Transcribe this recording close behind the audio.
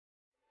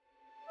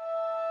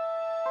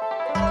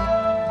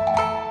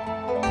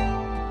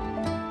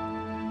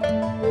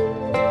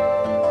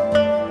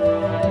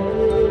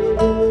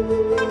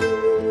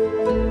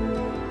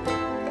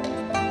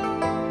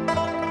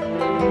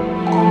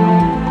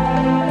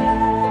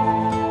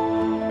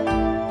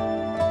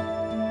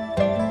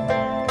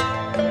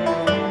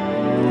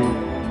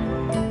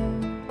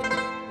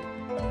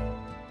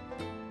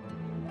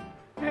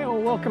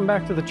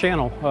back to the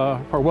channel,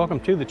 or welcome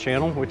to the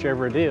channel,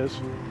 whichever it is.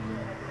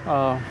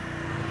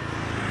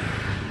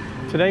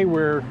 Today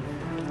we're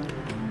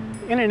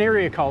in an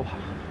area called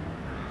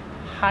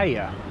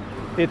Haya.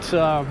 It's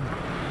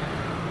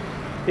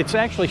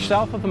actually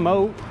south of the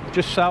moat,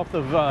 just south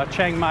of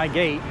Chiang Mai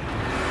Gate.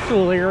 It's a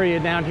little area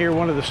down here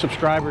one of the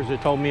subscribers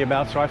had told me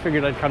about, so I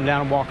figured I'd come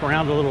down and walk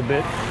around a little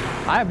bit.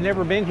 I've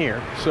never been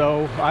here,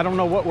 so I don't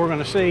know what we're going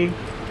to see,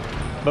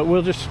 but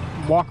we'll just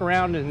walk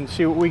around and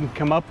see what we can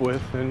come up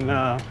with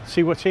and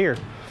see what's here.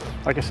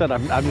 Like I said,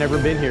 I've never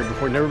been here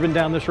before, never been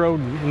down this road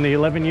in the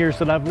 11 years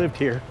that I've lived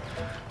here,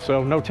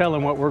 so no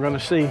telling what we're going to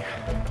see.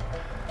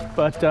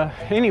 But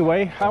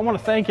anyway, I want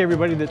to thank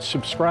everybody that's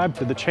subscribed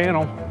to the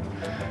channel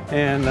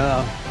and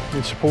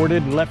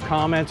supported and left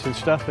comments and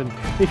stuff. And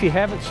if you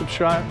haven't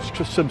subscribed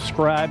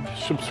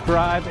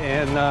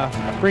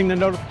and ring the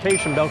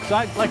notification bell,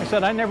 because like I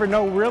said, I never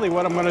know really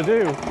what I'm going to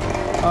do,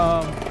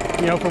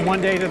 you know, from one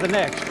day to the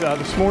next.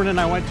 This morning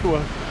I went to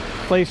a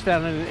place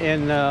down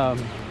in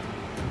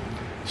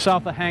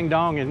south of Hang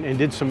Dong and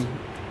did some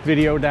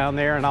video down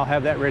there, and I'll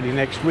have that ready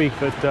next week.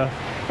 But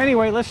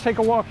anyway, let's take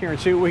a walk here and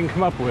see what we can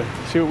come up with,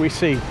 see what we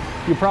see.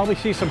 You'll probably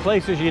see some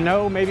places you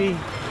know, maybe,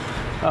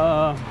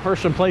 or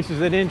some places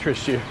that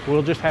interest you.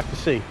 We'll just have to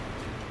see.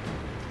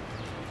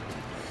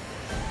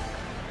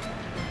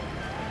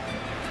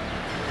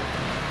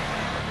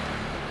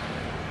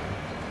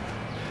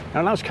 Now,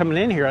 when I was coming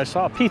in here, I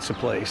saw a pizza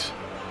place.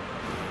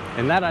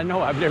 And that I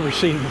know I've never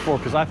seen before,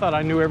 because I thought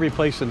I knew every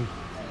place in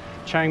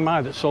Chiang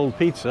Mai that sold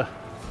pizza.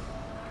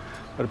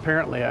 But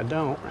apparently I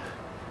don't.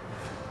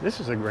 This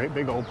is a great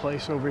big old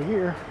place over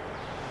here.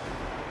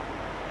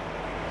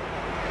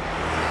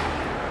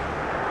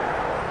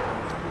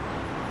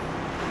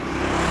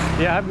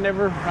 Yeah, I've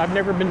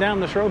never been down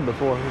this road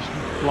before,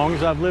 as long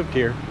as I've lived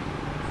here.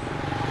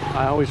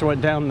 I always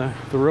went down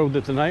the road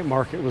that the night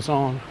market was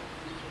on,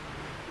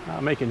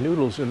 making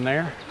noodles in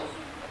there.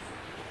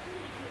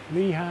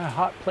 Lehigh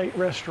Hot Plate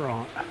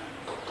Restaurant.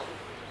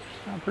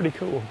 Pretty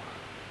cool.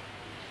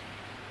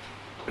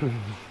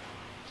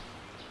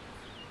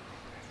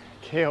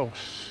 Khao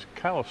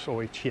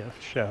Soi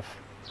Chef.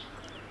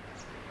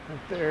 Right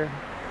there.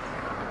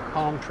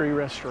 Palm Tree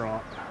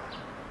Restaurant.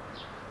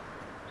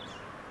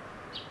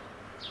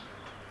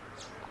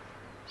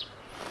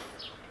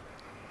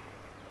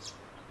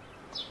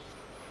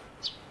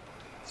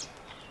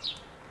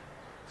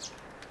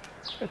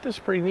 But this is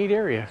a pretty neat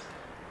area.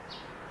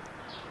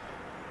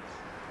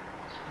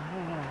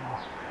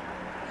 Oh.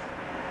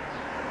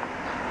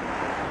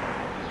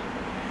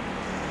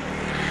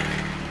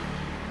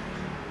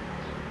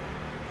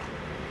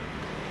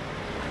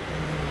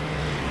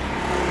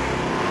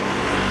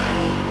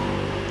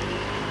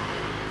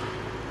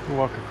 We'll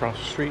walk across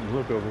the street and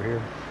look over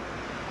here.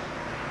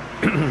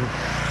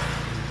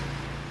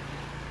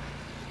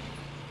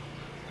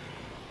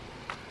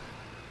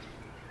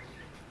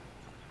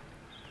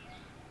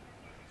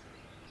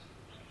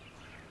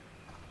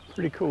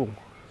 Pretty cool.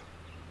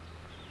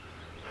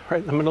 Right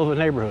in the middle of the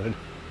neighborhood.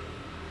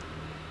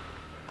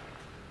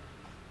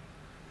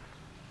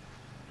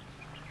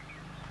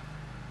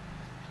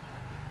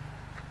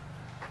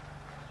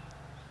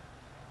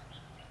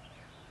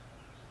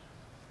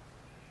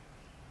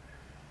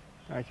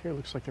 Right here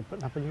looks like they're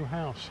putting up a new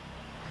house.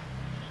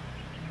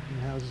 New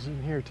houses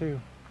in here too.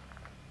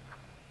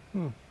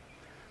 Well,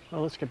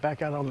 let's get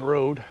back out on the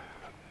road.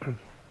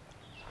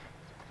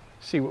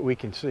 See what we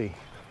can see.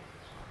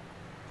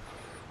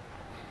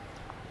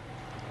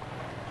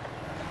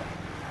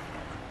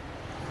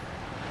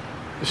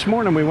 This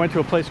morning we went to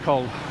a place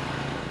called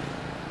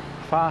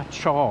Pha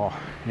Chaw,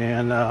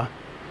 and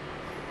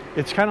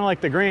it's kind of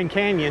like the Grand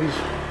Canyons,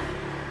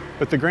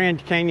 but the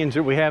Grand Canyons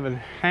that we have in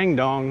Hang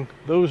Dong,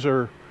 those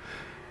are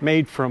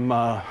made from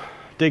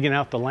digging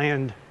out the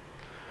land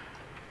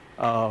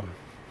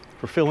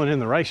for filling in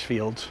the rice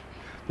fields.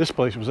 This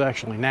place was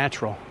actually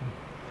natural.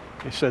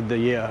 They said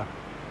they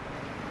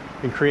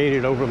been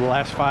created over the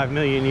last 5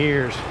 million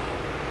years.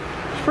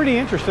 It's pretty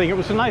interesting. It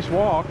was a nice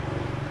walk.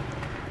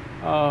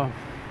 A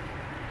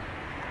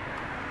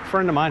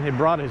friend of mine had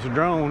brought his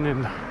drone,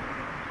 and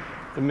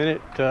the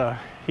minute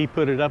he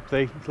put it up,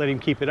 they let him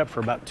keep it up for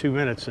about 2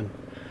 minutes and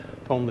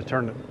told him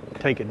to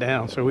take it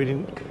down. So we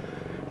didn't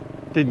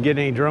get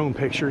any drone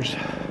pictures.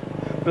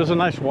 But it was a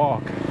nice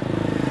walk.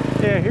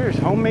 Yeah, here's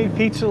homemade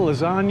pizza,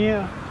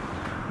 lasagna,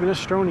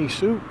 minestrone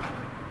soup.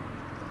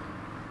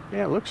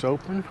 Yeah, it looks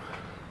open.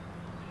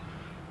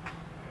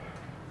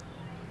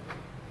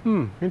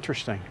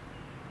 Interesting.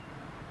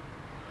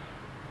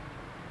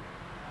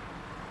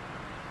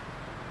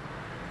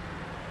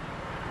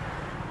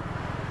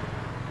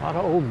 A lot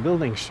of old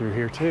buildings through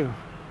here too.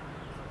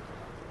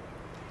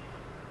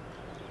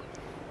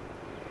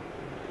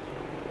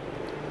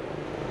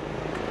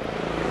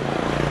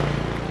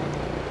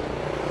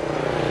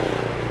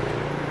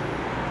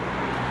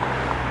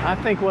 I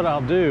think what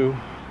I'll do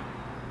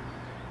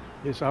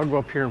is I'll go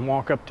up here and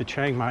walk up to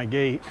Chiang Mai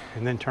Gate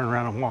and then turn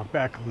around and walk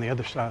back on the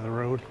other side of the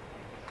road.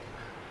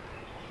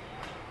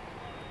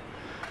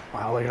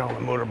 Wow, look at all the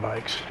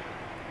motorbikes.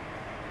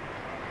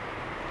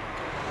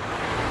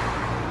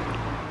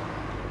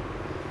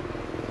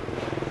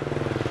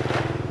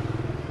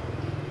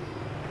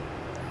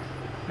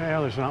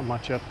 Well, there's not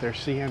much up there.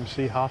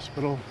 CMC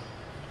Hospital.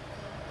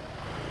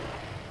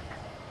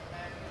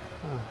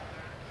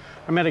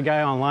 I met a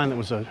guy online that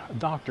was a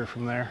doctor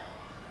from there.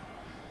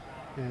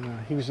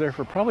 And he was there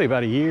for probably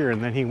about a year,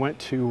 and then he went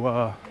to,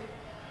 I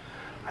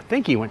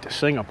think he went to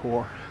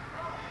Singapore.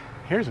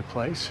 Here's a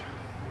place.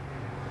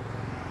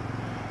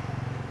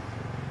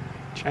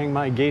 Chiang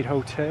Mai Gate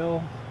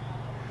Hotel.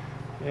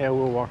 Yeah,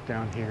 we'll walk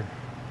down here.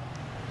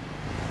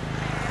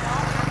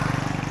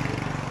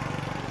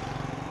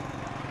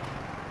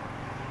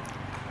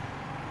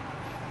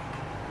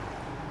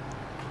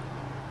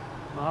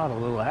 A lot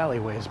of little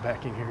alleyways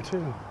back in here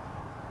too.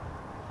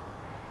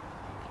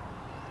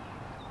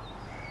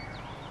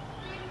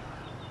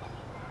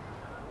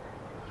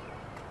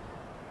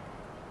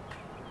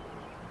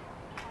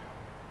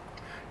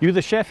 You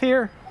the chef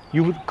here?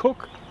 You would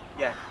cook?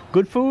 Yeah.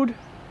 Good food?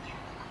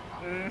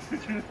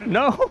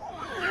 No?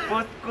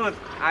 Food good.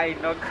 I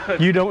not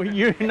good. You don't,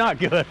 you're not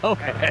good.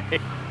 Okay.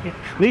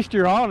 At least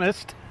you're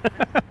honest.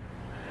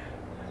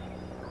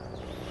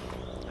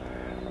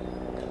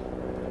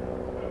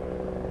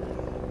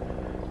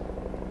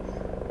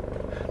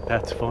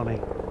 That's funny.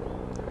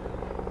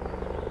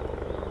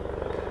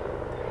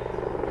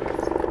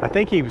 I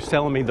think he was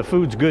telling me the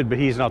food's good, but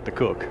he's not the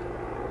cook.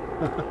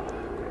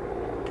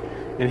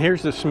 And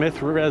here's the Smith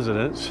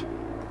residence.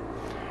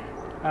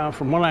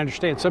 From what I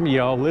understand, some of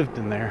y'all lived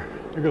in there.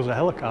 There goes a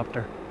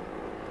helicopter.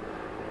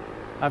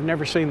 I've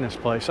never seen this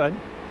place.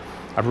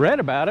 I've read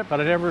about it, but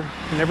I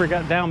never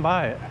got down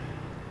by it.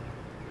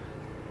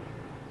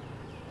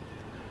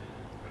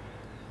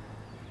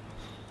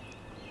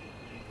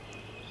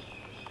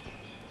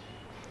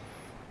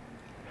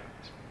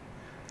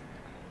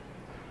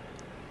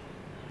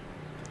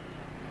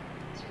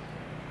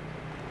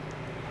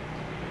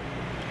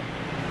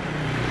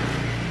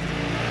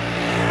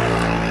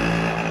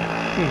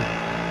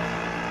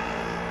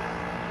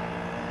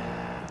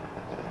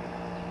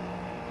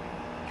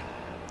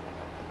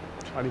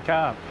 Howdy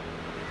cop.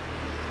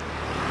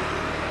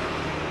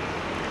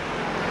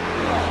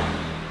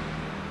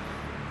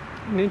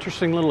 An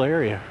interesting little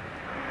area.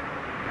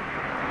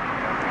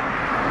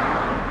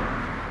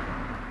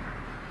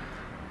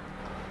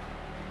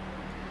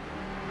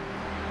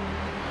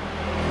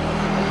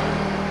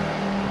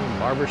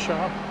 Barber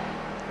shop.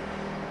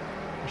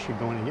 I should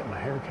go in and get my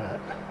hair cut.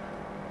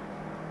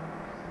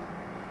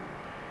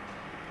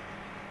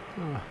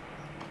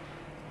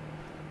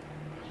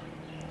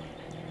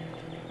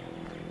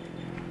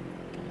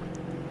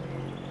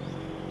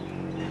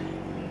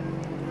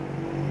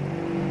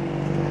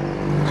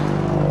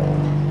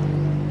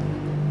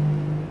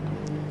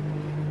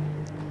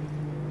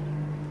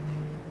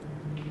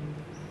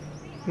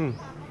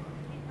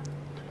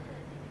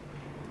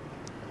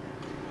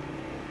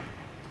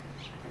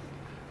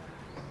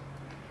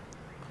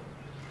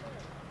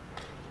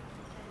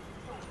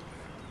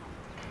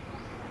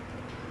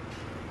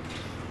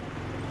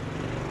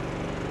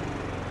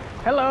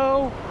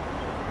 Hello.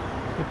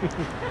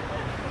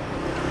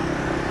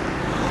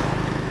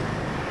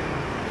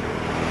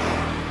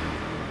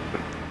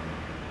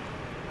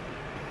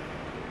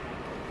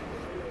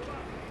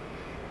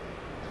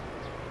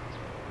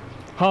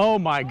 Oh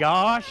my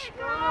gosh.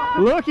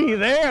 Looky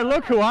there,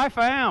 look who I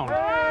found.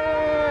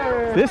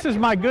 Hey. This is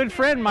my good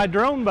friend, my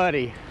drone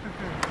buddy.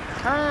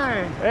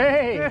 Hi.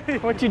 Hey,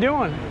 what you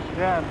doing?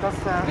 Yeah,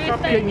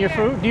 that's getting your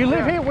food. Do you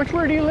live here?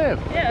 Where do you live?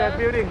 Yeah. That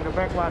building, the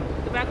back one.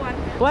 The back one.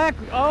 Black,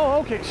 oh,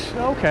 okay,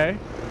 okay.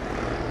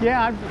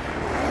 Yeah,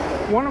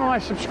 one of my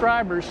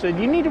subscribers said,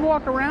 you need to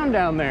walk around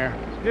down there.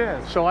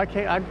 Yes. So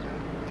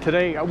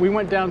today, we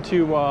went down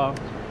to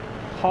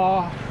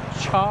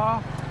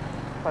Pacha.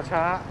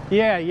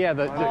 Yeah,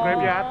 the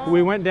graveyard.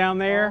 We went down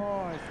there.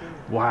 Oh, I see.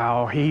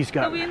 Wow, he's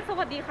got... Kevin, ส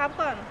วัสดีครับ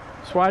ก่อน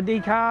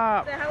Swadee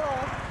Kop. Say hello.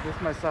 This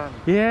is my son.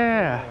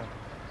 Yeah.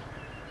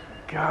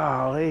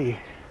 Golly.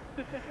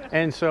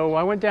 And so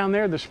I went down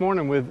there this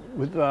morning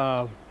with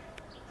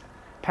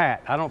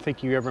Pat. I don't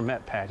think you ever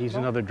met Pat. He's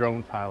another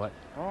drone pilot.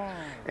 Oh.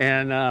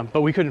 And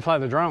but we couldn't fly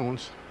the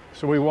drones.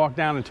 So we walked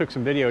down and took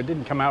some video. It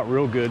didn't come out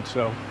real good,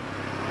 so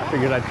I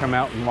figured I'd come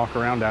out and walk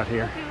around out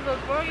here. This is a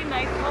very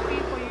nice hobby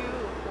for you.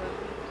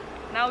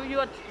 Now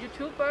you're a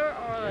YouTuber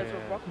or a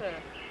walker?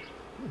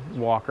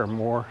 Walker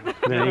more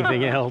than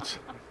anything else.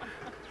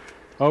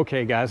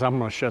 Okay, guys, I'm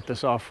going to shut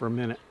this off for a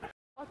minute.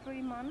 For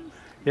 3 months?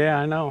 Yeah,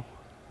 I know.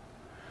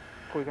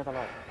 คุยกันตล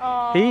อด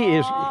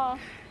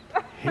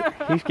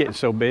He's getting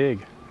so big.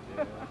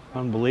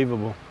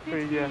 Unbelievable.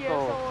 3 years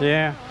old.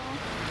 Yeah.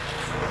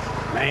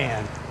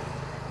 Man.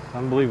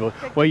 Unbelievable.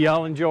 Well,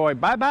 y'all enjoy.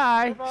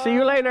 Bye-bye. See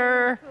you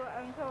later.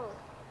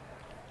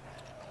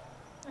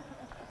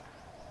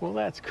 Well,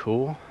 that's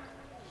cool.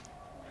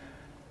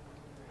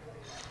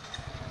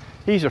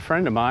 He's a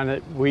friend of mine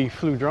that we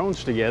flew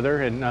drones together,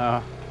 and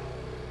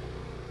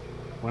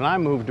when I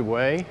moved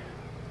away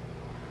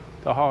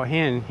to Ho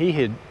Hin, he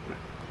had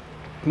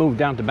moved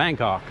down to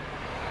Bangkok.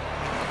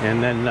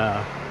 And then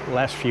the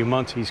last few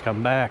months he's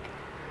come back.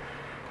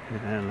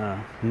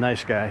 And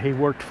nice guy. He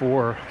worked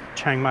for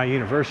Chiang Mai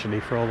University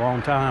for a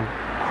long time.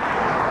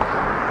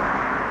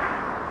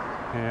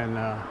 and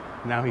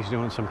now he's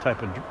doing some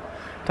type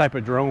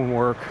of drone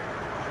work.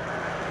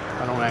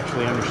 I don't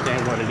actually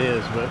understand what it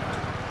is, but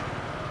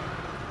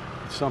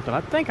it's something.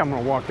 I think I'm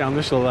going to walk down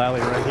this little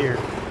alley right here.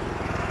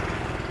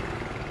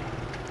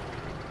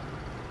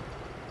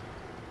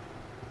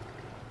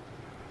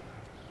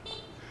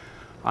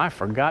 I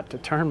forgot to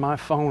turn my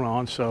phone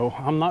on, so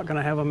I'm not going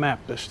to have a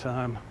map this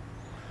time,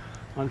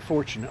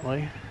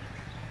 unfortunately.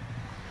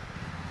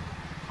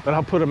 But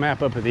I'll put a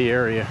map up of the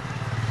area.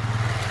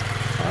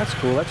 Oh, that's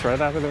cool. That's right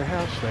out of their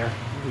house there.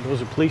 There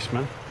goes a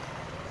policeman.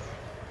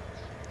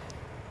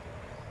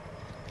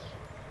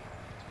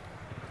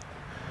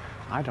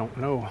 I don't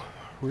know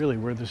really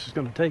where this is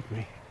going to take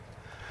me,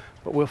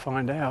 but we'll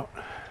find out.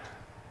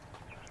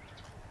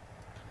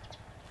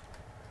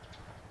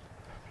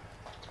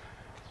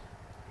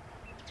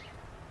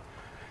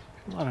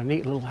 A lot of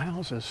neat little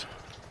houses.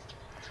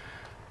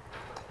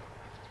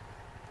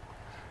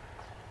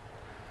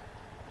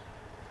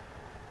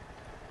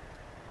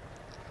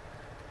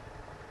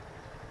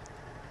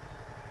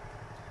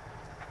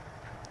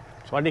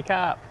 Swaddy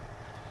cop.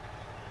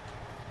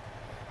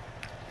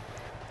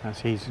 As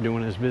he's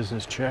doing his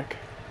business check,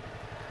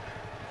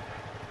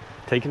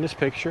 taking this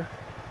picture.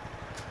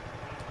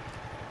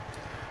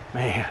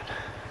 Man,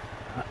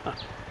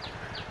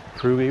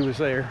 prove he was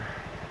there.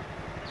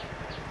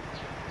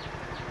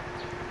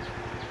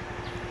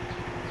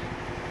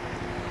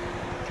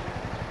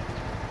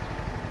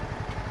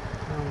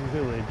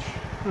 Village,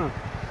 huh?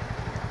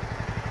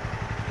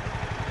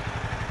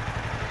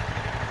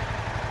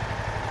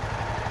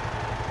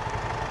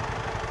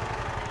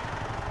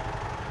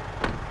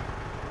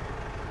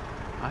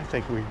 I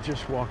think we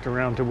just walked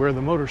around to where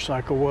the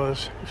motorcycle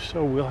was,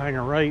 so we'll hang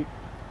a right.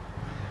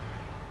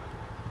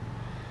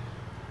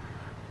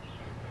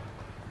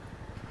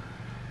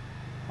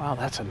 Wow,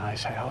 that's a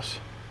nice house.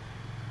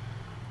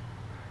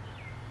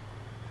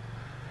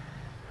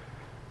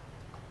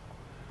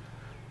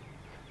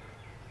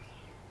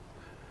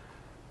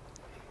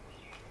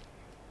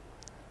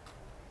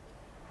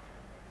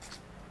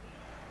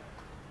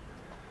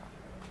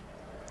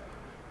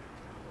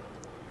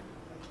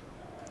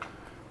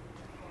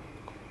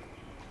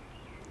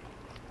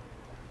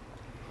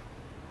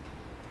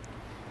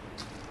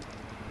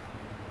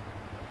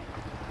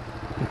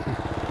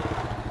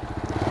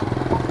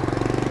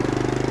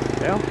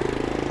 Well,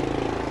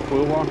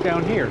 we'll walk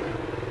down here,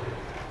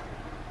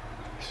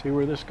 see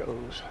where this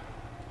goes.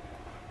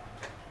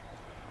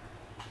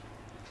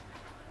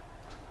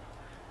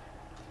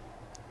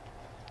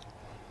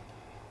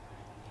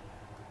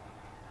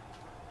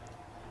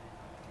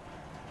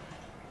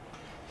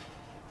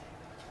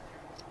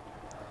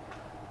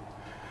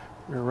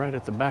 We're right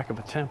at the back of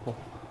a temple.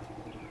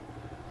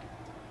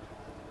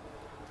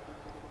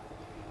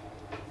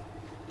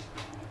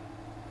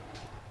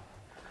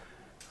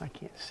 I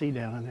can't see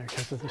down in there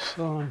because of the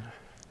sun.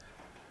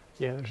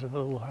 Yeah, there's a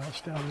little house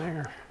down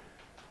there.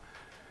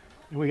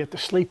 And we got the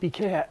sleepy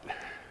cat.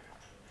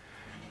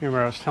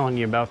 Remember I was telling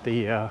you about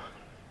the,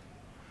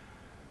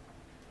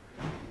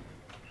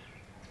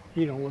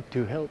 you don't look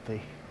too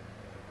healthy.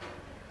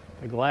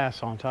 The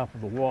glass on top of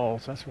the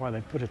walls, that's why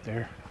they put it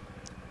there.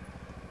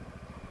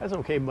 That's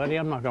okay, buddy,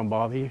 I'm not gonna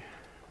bother you.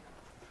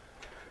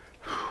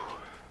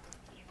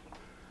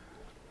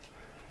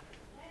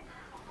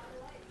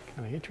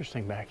 Kind of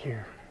interesting back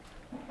here.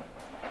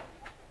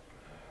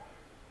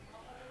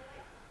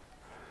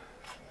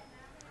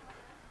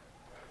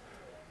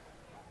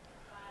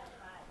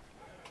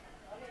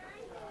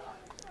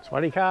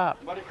 Swaddy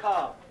cop. Swaddy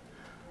cop.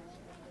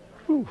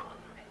 Whew.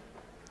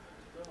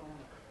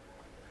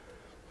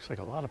 Looks like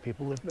a lot of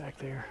people live back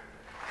there.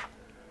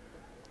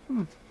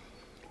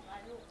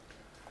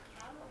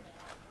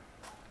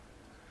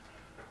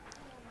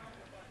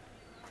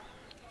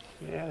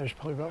 Yeah, there's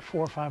probably about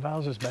 4 or 5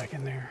 houses back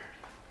in there.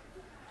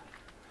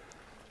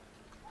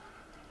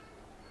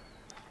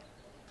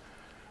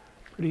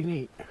 Pretty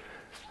neat.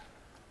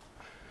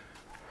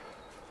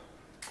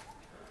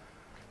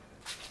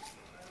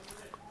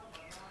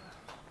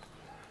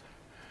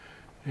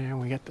 And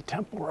we got the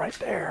temple right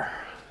there.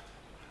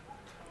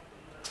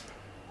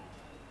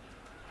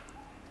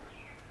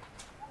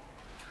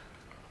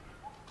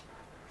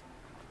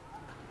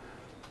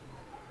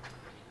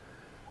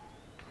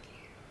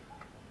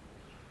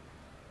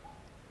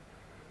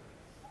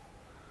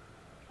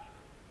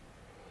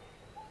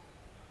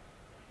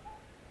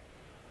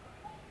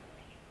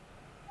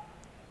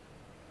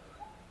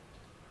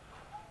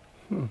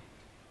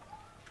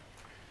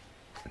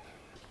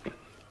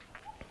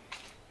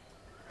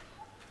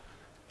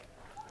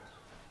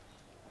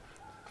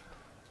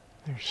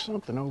 There's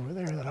something over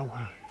there that I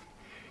want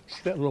to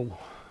see, that little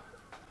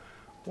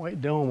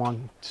white dome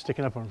on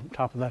sticking up on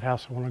top of that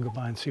house. I want to go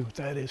by and see what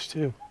that is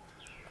too.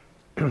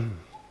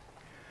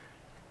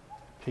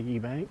 Piggy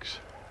banks.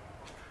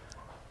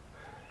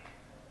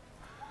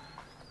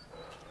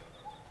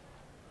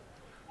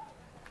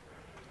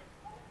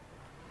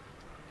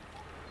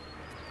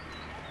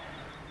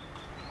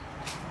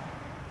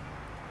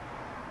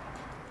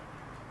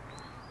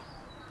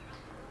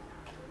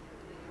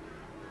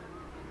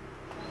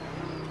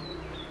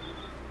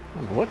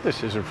 don't know what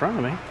this is in front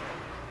of me.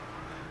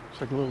 It's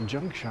like a little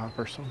junk shop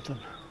or something.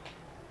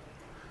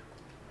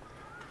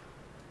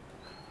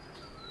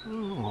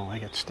 Oh, they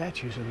got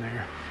statues in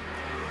there.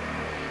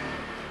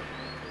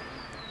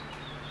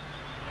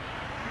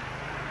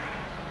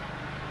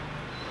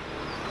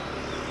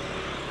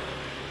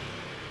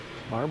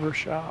 Barber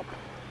shop.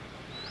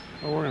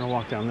 Oh, we're gonna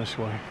walk down this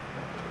way.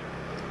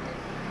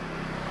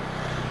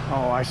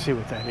 Oh, I see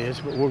what that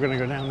is, but we're gonna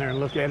go down there and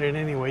look at it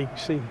anyway. You can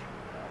see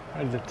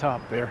right at the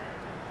top there.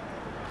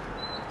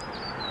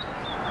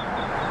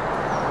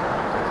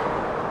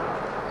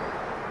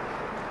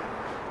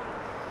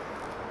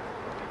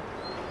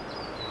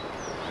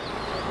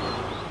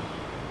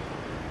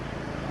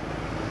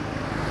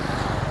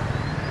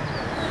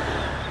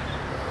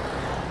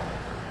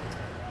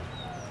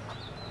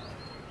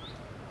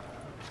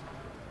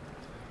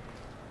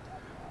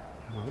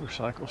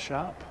 Motorcycle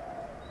shop.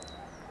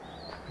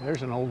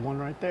 There's an old one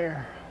right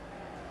there.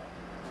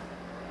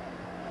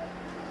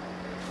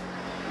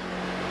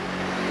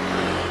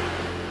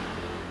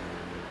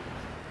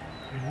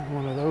 And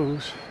one of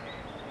those.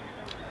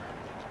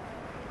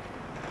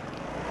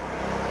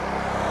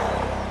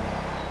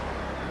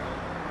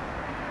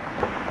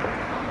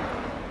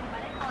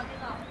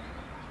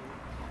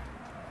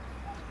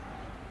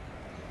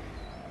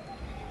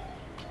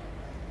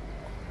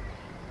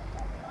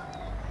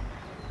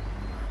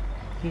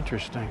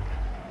 Interesting.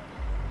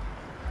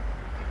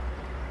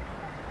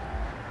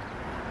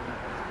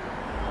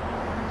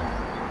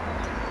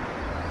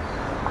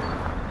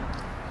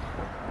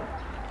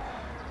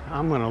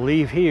 I'm going to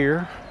leave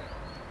here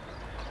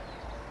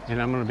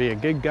and I'm going to be a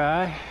good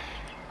guy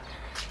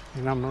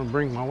and I'm going to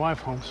bring my wife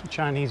home some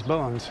Chinese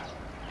buns.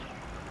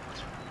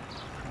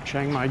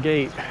 Chiang Mai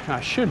Gate. I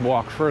should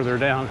walk further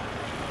down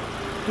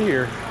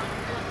here,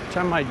 which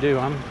I might do.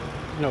 I'm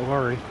in no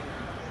hurry.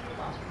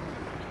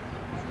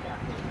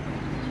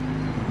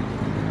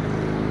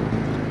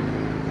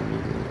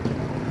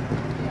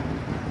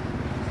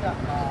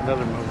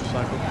 Another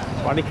motorcycle.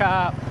 Swaddy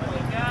cop.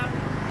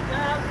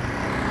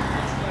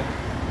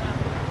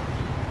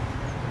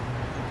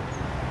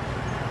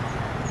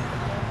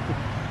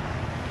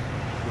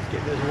 Let's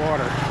get this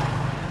water.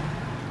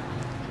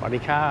 Swaddy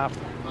cop.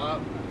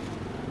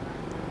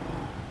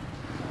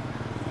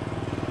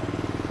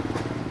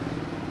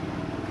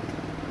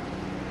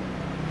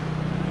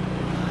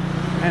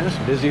 Man, this is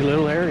a busy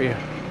little area.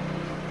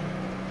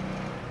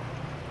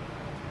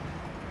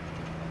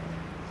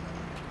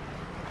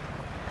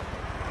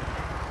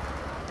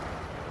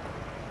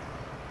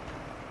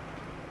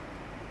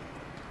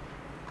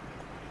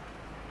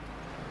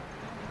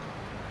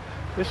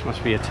 This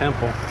must be a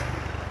temple.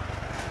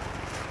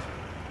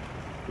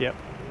 Yep.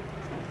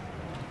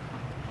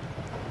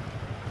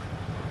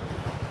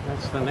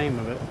 That's the name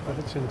of it, but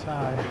it's in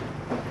Thai.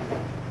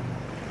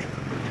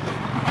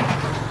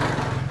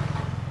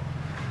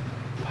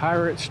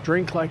 Pirates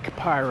drink like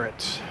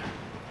pirates.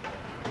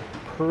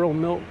 Pearl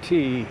milk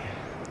tea.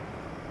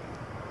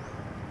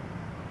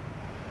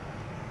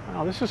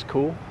 Wow, this is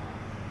cool.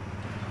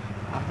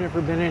 I've never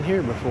been in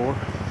here before.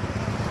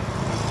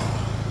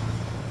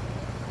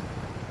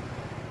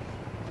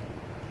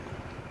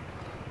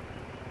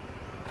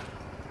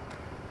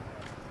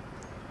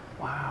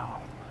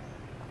 Wow.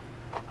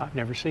 I've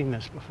never seen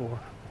this before.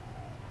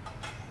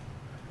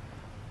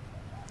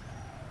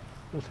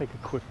 We'll take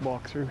a quick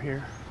walk through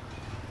here.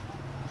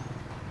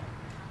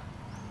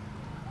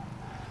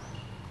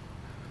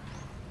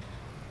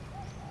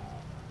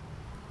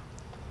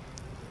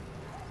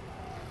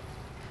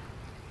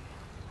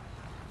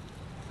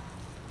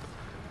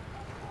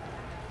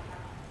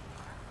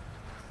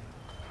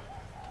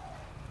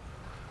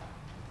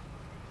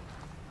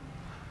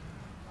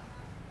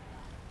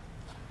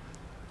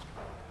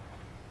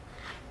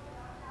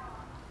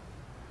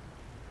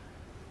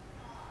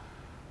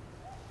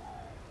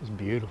 It's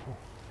beautiful.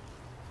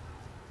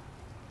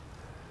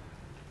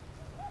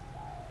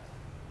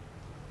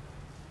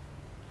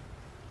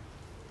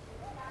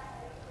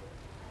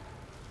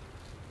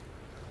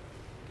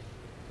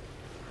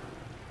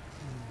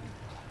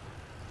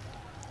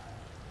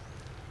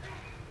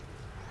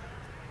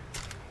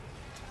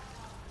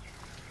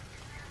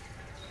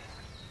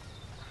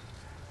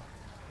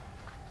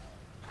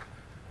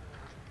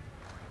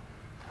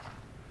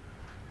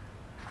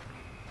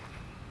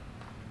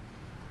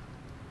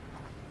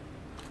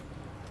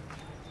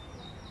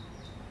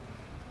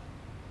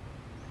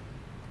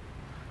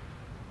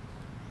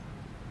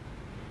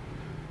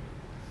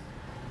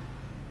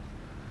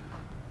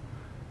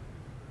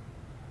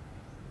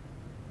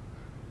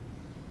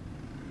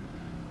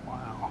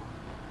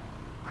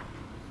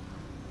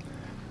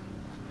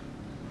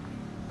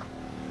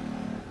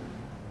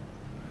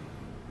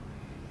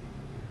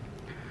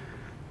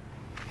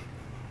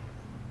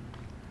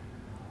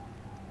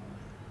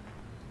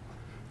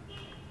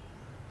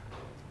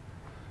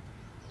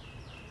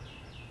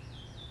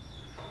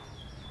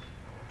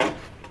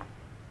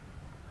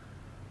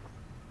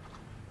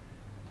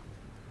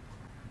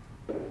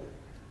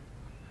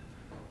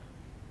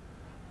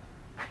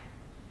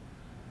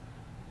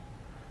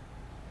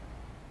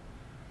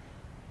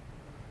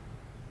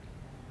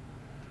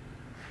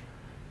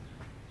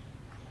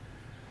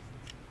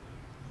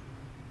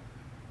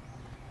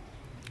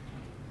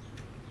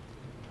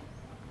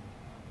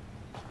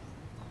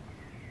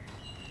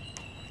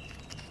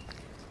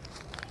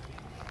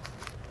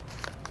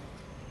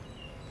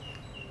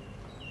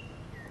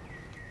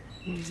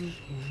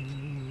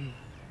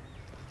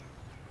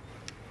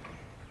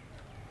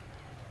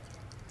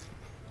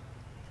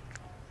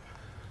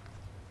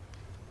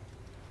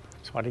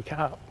 Swaddy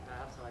cop. ค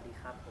รับ สวัสดี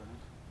ครับผม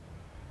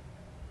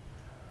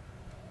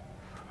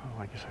Oh,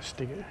 I guess I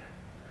stick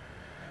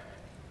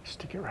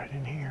it right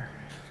in here.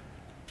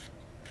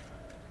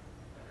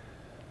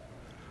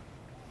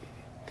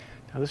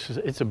 Now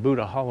it's a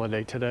Buddha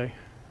holiday today,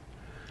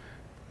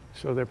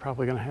 so they're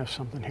probably going to have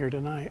something here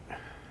tonight.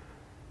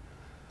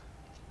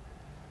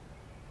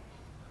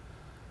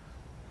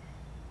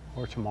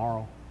 Or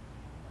tomorrow.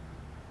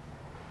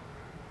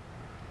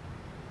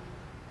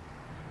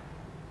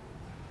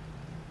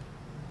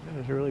 That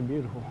is really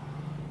beautiful.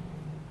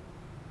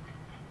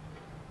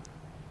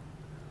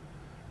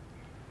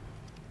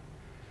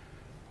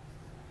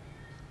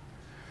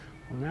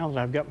 Well, now that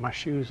I've got my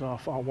shoes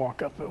off, I'll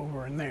walk up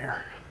over in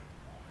there.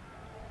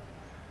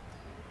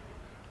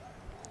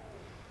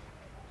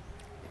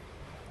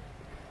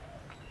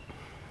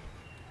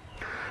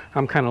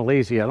 I'm kind of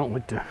lazy. I don't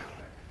like to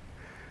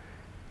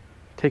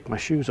take my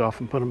shoes off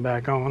and put them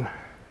back on.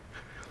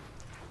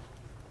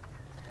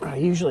 I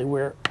usually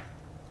wear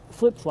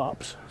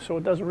flip-flops, so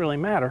it doesn't really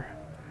matter.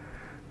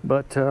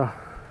 But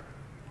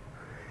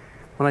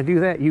when I do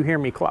that, you hear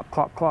me clop,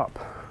 clop, clop.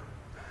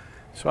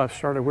 So I've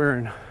started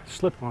wearing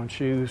slip-on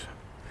shoes.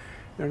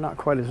 They're not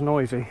quite as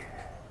noisy.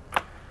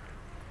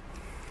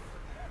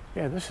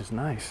 Yeah, this is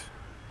nice.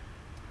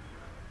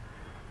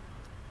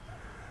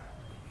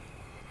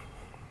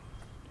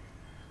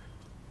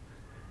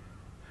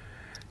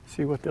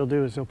 See, what they'll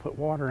do is they'll put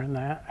water in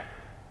that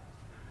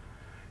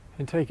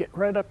and take it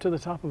right up to the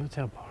top of the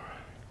temple.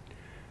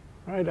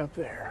 Right up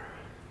there.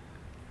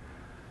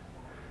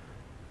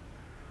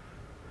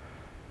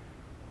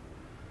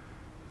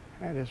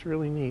 That is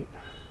really neat.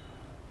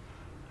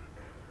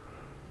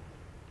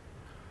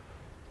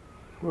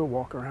 We'll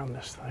walk around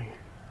this thing.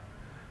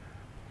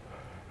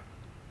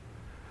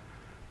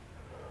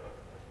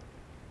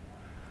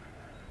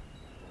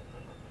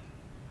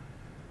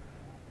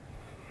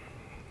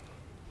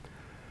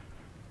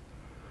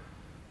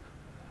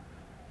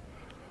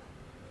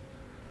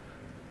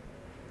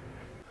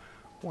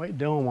 White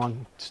dome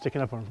on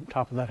sticking up on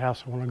top of that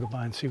house. I want to go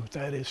by and see what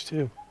that is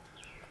too.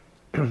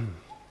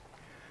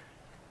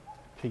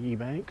 Piggy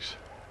banks.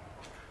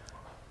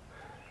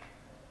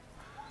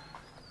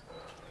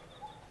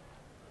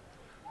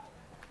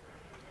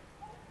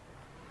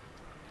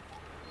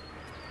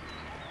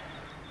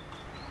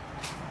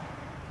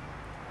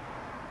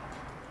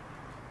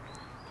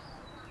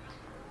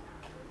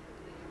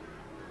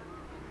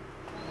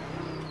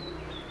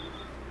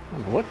 I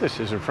don't know what this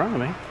is in front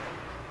of me.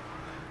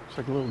 It's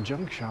like a little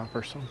junk shop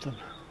or something.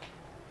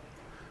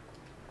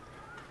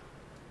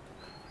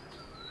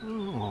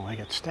 Oh, they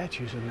got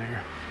statues in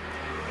there.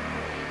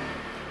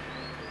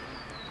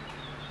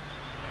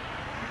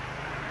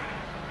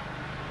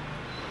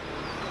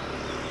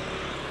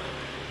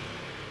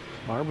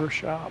 Barber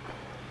shop.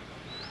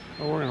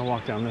 Oh, we're gonna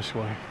walk down this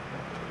way.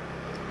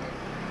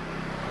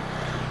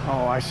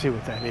 Oh, I see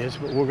what that is,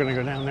 but we're gonna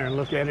go down there and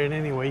look at it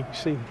anyway. You can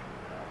see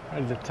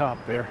right at the top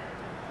there.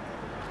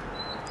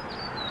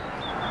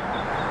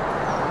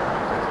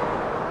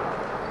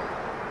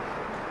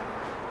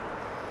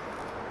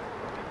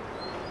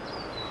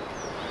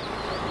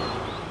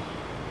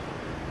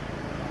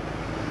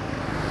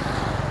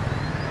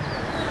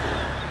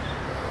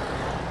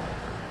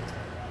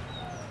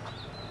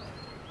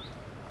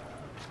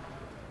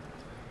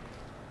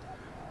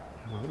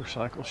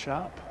 Motorcycle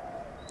shop.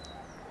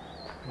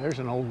 There's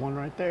an old one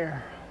right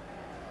there.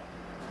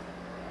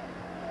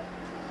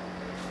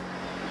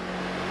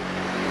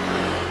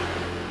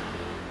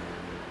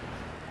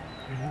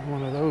 And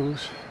one of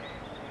those.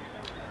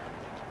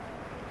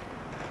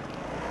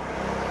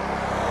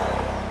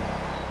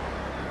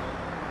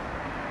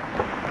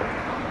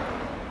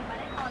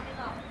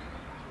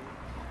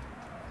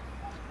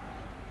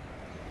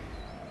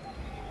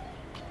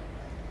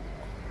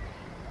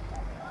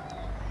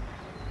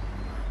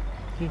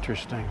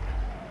 Interesting.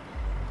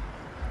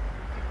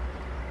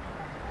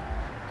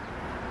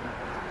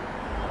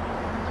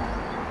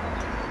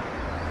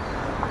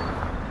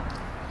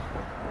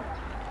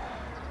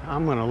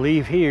 I'm going to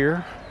leave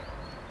here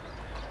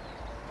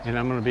and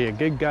I'm going to be a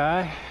good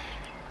guy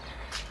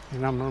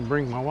and I'm going to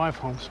bring my wife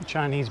home some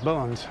Chinese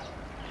buns.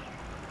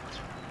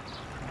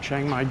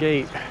 Chiang Mai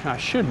Gate. I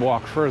should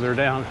walk further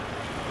down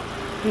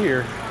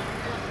here,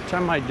 which I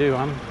might do.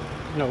 I'm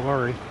in no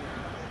hurry.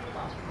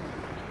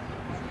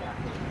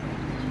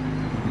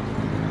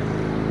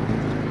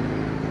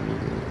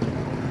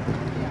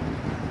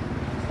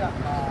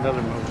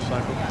 Another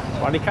motorcycle.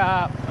 Swaddy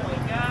cop.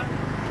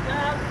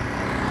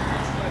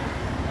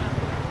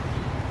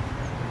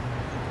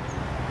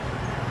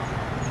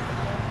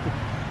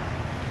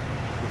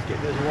 Let's get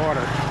this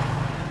water.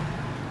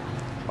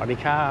 Swaddy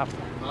cop.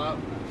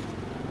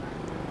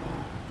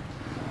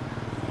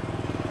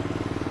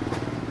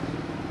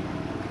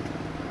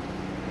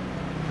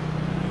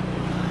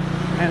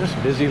 Man, this is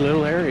a busy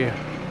little area.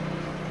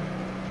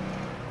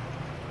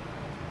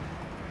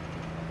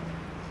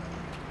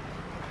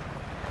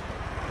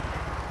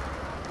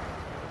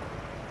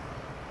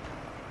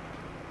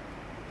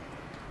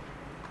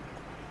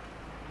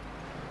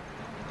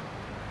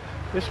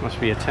 This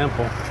must be a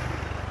temple.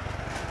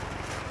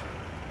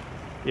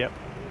 Yep.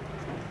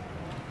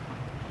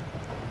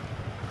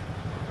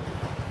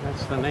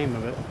 That's the name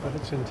of it, but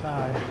it's in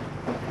Thai.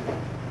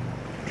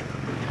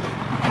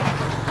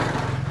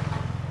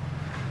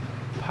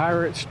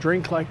 Pirates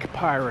drink like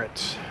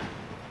pirates.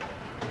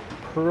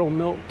 Pearl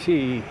milk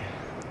tea.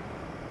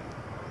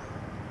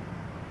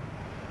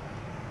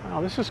 Wow,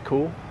 this is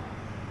cool.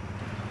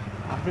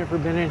 I've never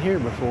been in here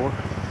before.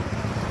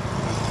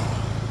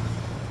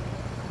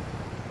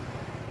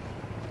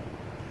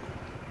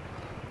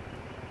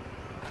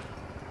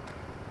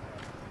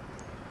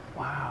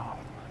 Wow.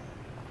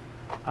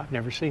 I've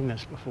never seen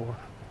this before.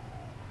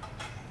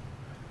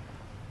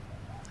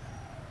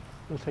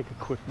 We'll take a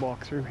quick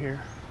walk through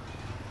here.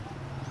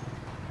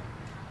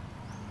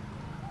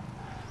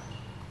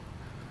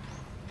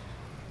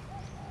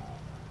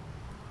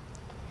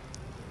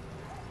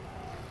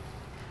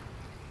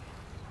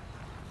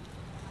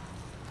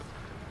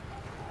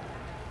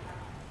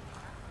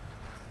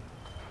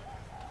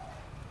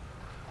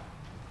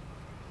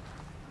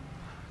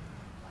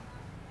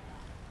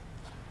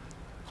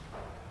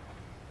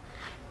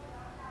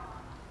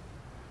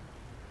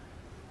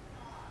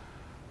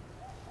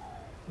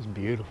 It's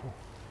beautiful.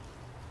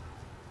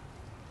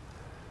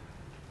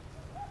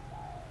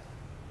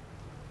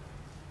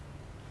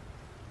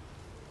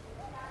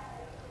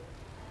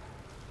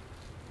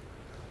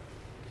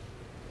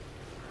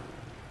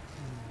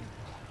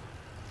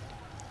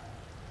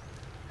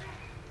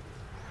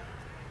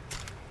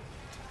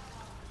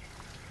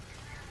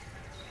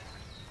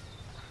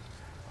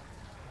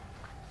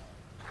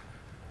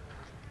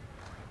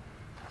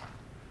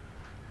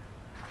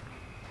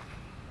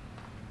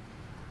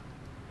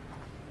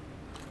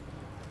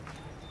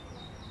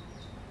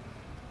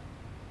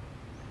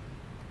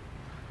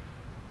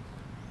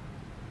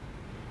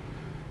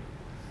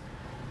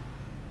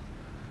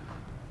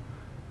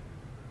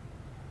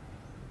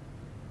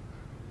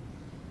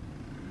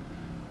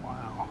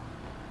 Wow.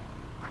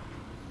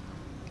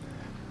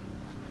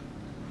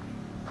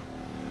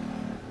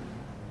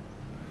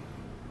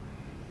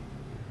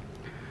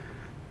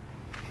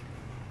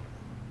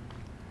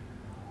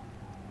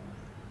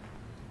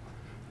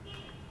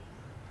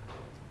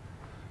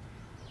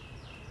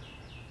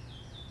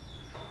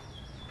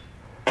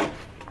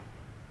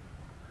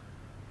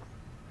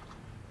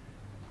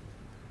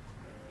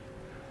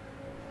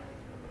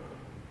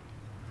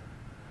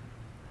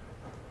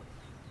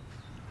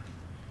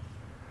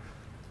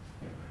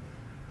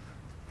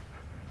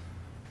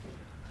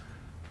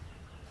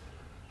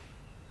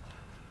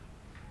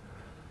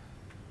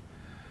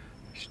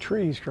 There's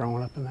trees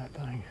growing up in that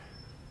thing.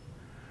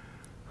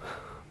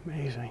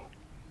 Amazing.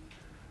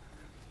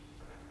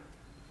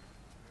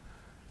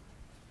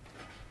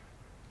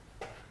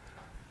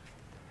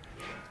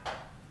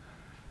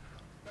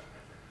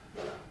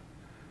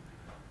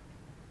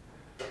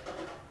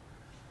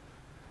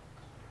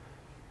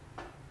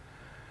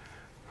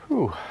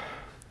 Whew.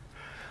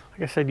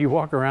 Like I said, you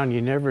walk around,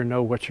 you never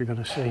know what you're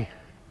going to see.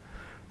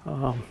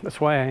 That's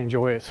why I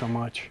enjoy it so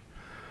much.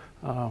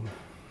 You know,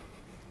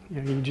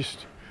 you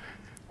just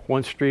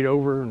one street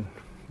over and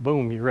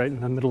boom, you're right in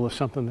the middle of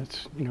something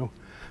that's, you know,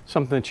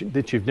 something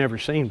that you've never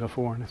seen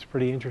before, and it's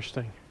pretty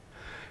interesting.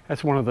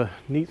 That's one of the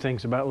neat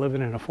things about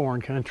living in a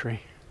foreign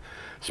country,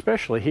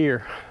 especially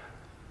here.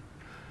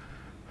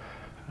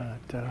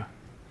 But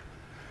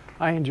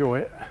I enjoy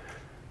it.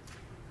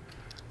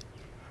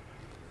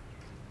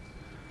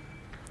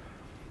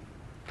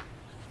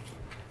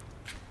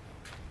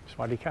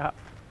 Swaddy Cop.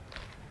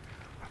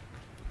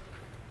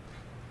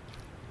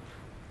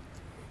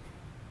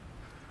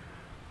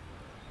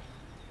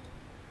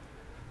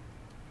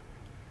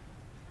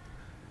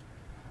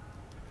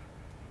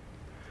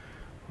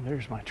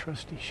 There's my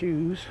trusty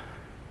shoes.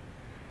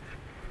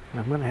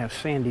 I'm going to have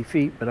sandy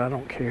feet, but I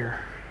don't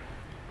care.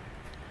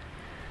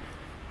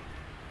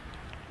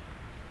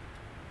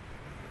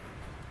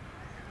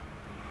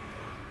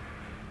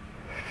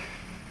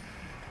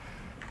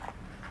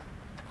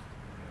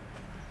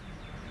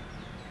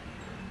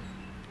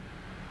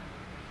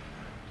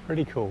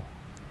 Pretty cool.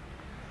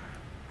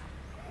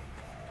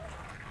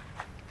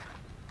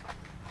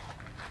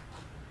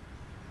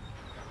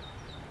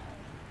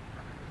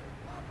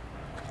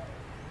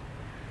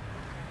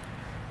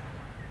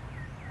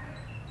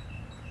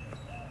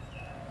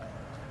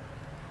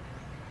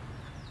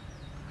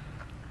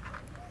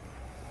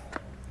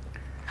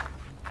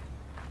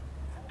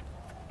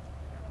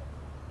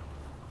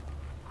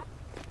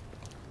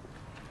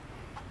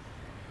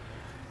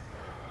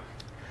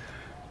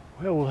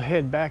 Well, we'll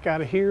head back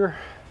out of here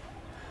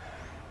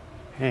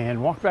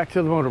and walk back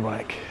to the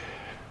motorbike.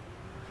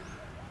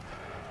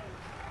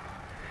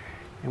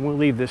 And we'll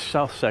leave this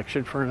south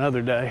section for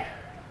another day.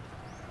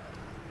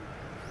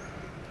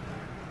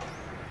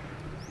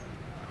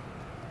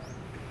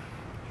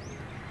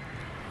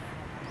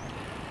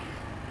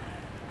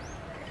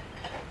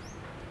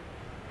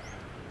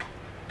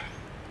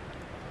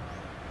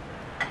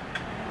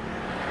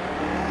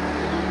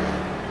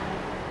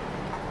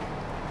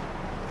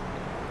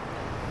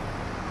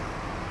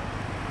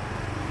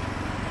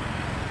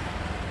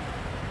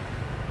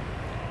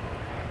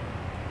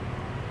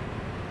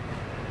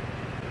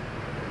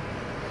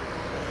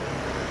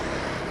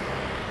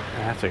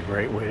 That's a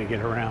great way to get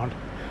around.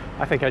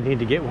 I think I need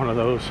to get one of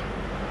those.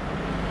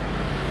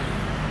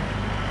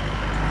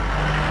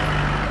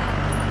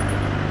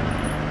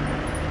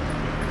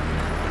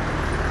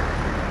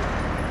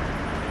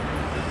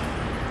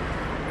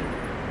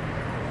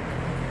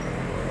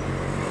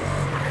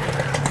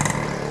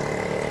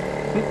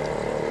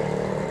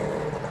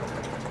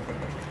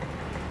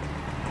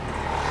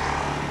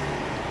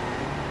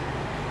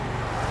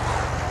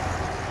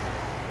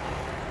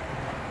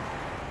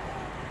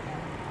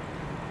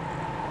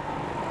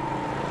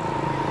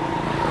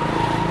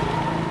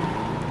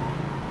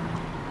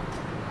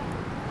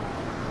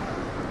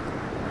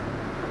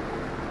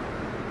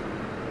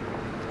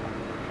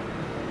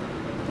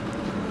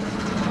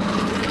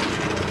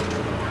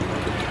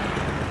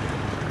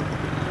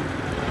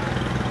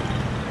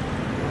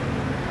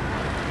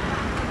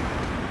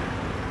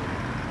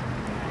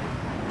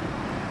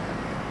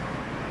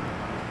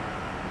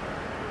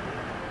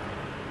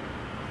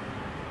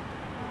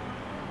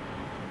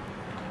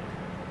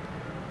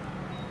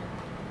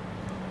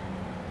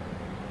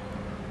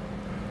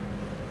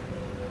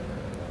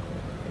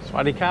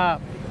 Swaddy Cop.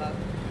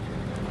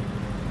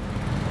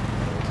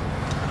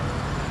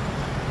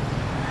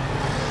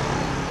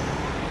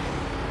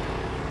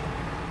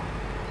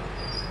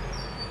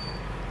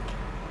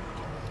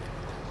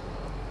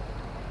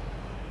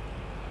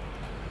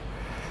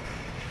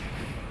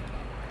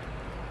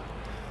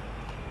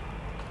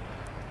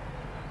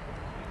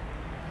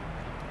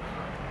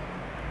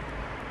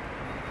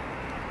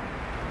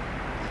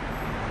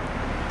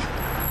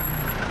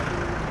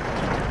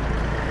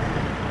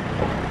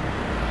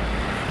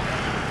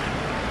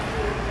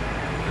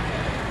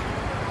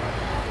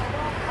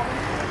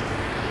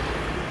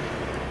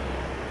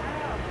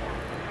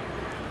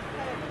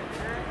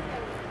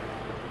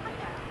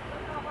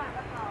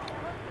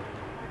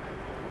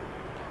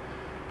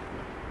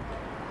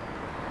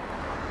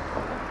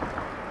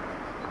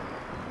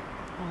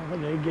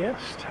 Holiday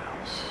guest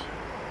house.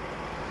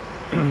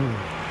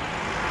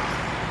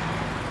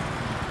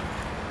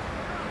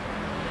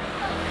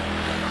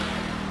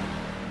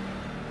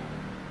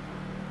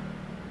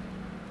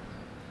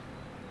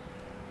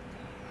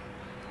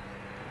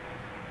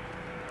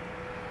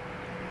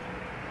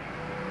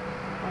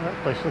 Oh, that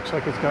place looks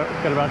like it's got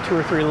about 2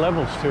 or 3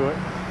 levels to it.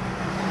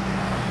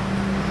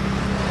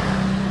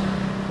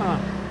 Huh.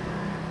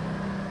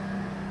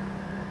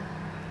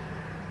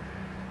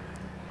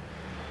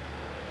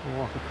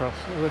 Walk across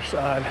the other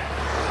side.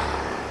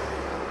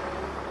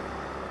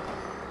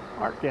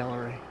 Art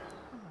gallery.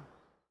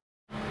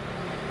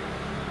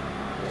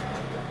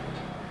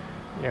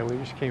 Yeah, we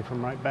just came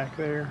from right back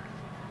there.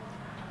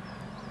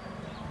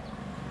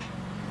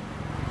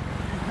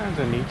 All kinds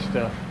of neat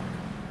stuff.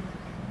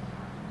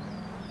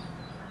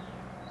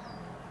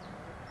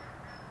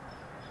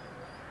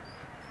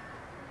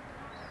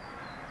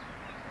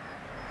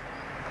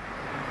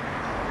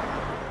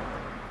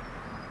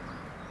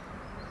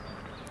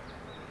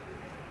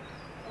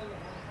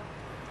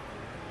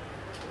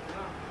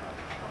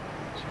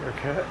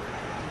 Haircut.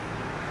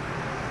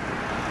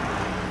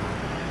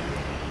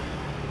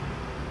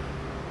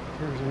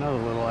 Here's another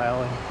little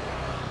alley.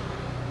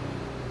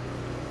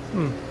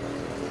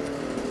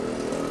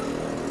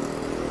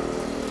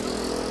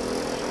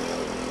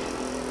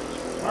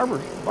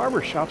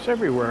 Barber shops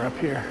everywhere up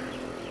here.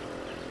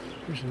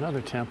 Here's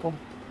another temple.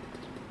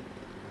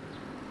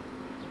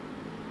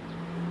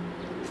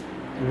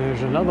 And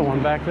there's another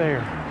one back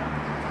there.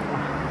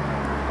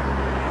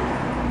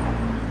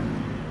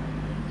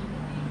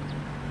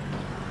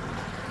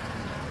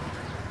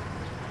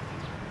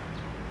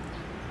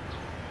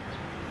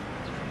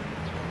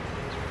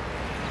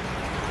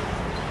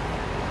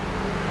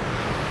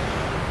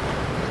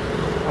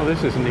 Oh,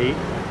 this is neat.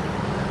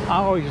 I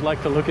always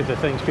like to look at the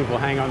things people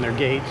hang on their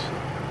gates,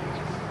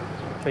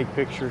 take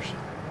pictures.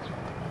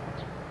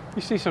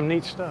 You see some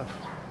neat stuff.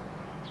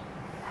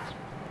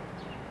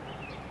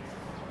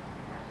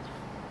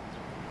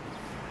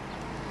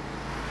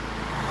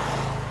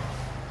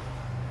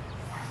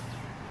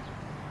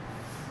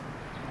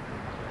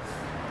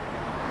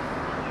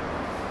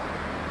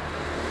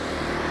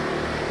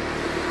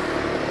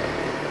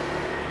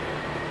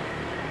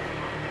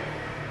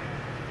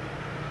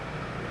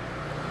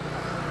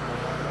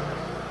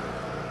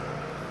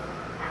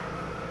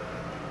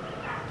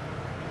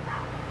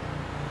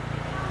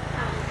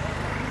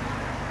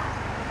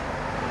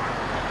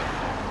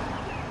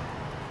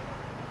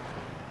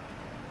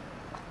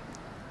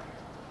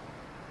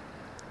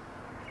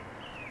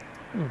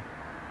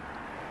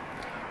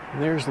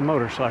 And there's the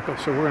motorcycle,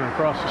 so we're going to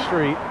cross the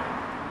street.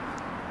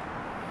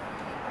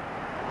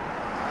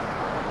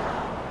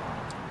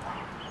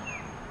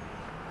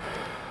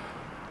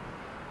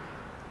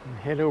 And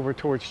head over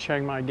towards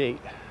Chiang Mai Gate.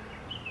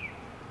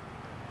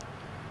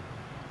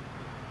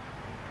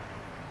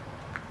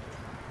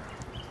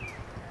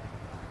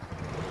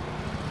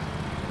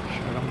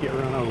 Sure I don't get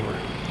run over.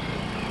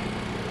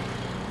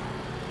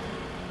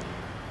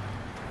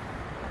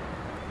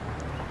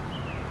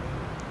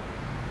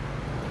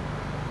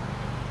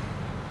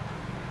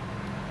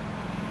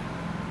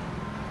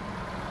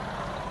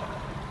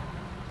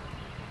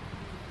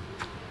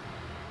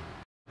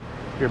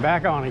 You're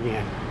back on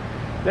again.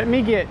 Let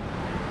me get...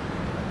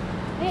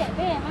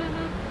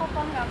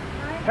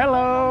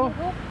 Hello.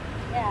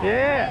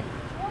 Yeah.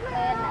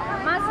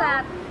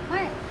 Massage.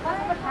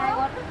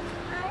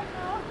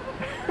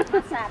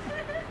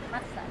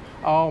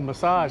 Oh,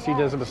 massage. He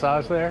does a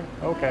massage there?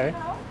 Okay.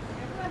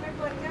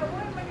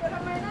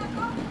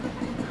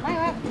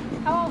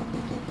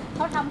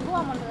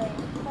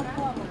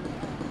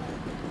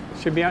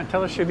 Should be on,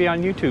 tell us should be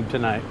on YouTube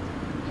tonight.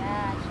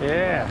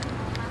 Yeah.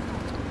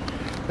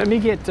 Let me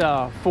get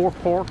 4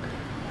 pork.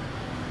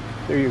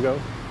 There you go.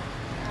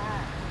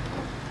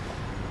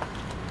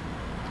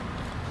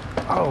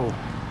 Oh,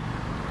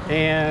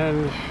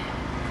 and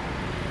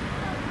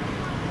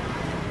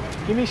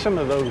give me some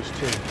of those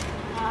too.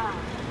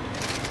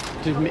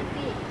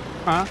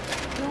 Huh?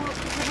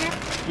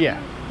 Yeah.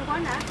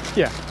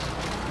 Yeah.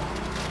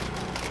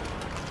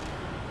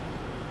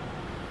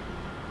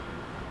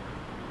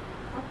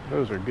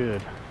 Those are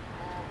good.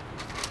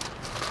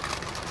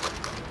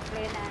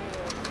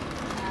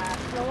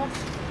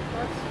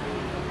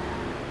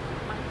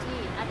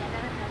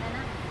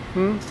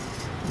 Hmm?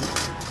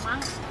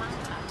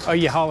 Oh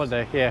yeah,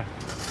 holiday, yeah.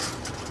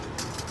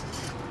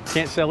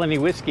 Can't sell any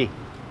whiskey.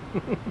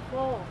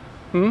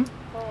 Hmm?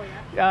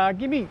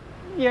 Give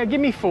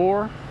me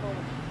 4.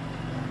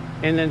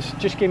 And then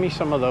just give me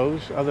some of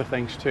those other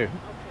things too.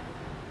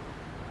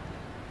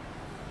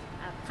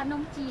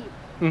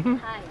 Mm-hmm.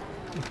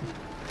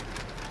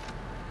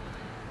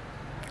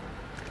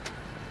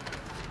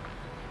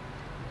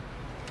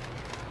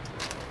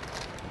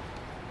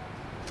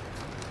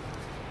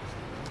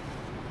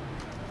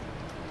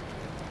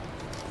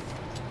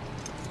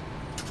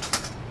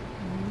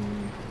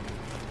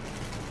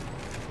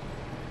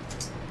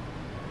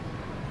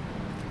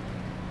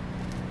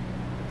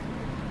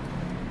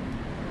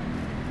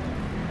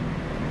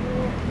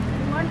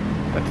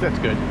 That's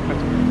good.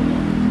 That's good.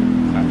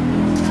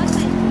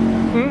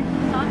 Hmm?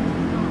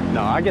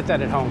 No, I get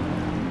that at home.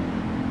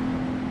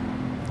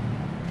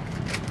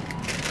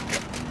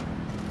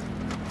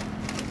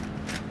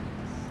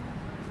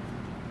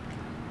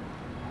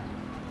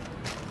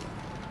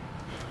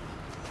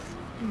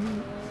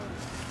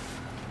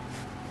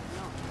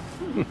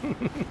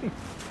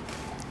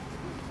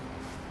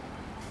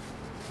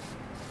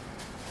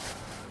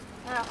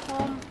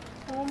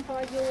 Home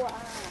for you.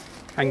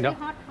 Hang down.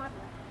 Hot.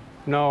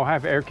 No, I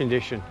have air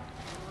conditioning.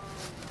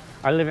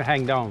 I live in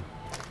Hang Dong.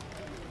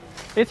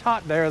 It's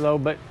hot there though,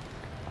 but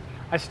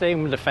I stay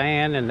with the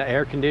fan and the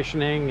air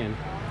conditioning, and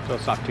so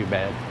it's not too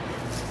bad.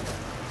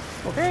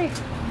 Okay.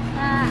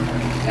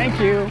 Thank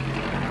you.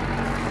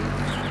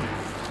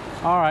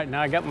 All right,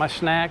 now I got my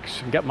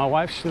snacks, got my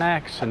wife's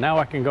snacks, and now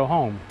I can go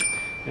home.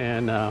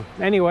 And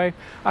anyway,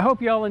 I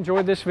hope you all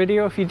enjoyed this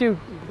video. If you do,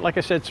 like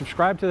I said,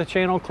 subscribe to the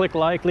channel, click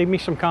like, leave me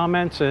some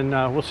comments, and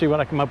we'll see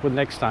what I come up with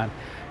next time.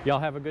 Y'all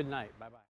have a good night. Bye-bye.